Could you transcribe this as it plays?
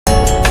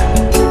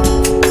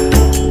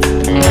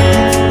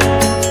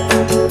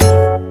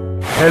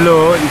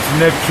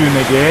Neptune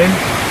again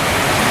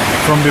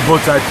from the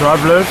Bowtie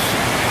Travelers.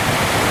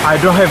 I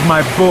don't have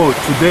my boat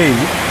today,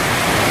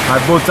 my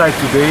Bowtie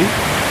today,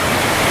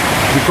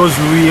 because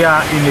we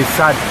are in a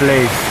sad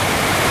place.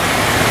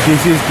 This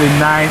is the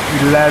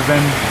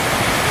 9/11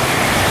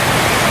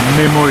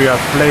 memorial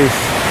place.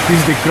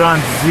 This is the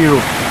Ground Zero,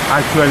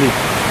 actually.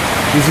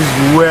 This is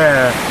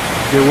where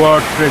the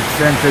World Trade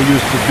Center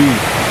used to be.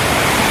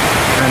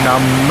 And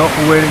I'm not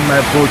wearing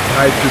my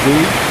Bowtie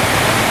today.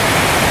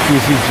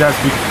 This is just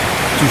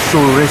to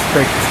show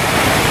respect.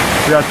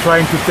 We are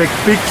trying to take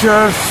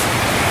pictures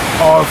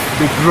of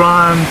the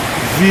Ground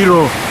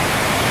Zero.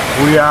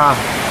 We are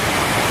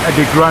at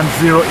the Ground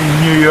Zero in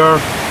New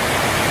York.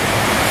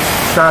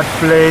 Sad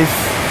place,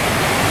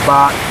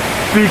 but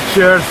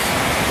pictures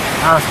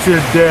are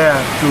still there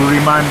to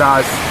remind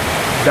us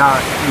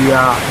that we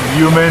are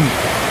human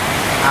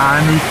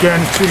and we can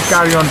still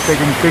carry on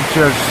taking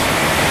pictures.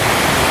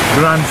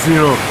 Ground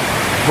Zero,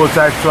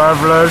 Bowtie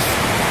Travelers,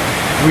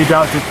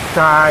 without the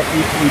tie,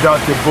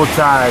 without the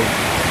Bowtie.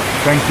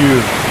 Thank you.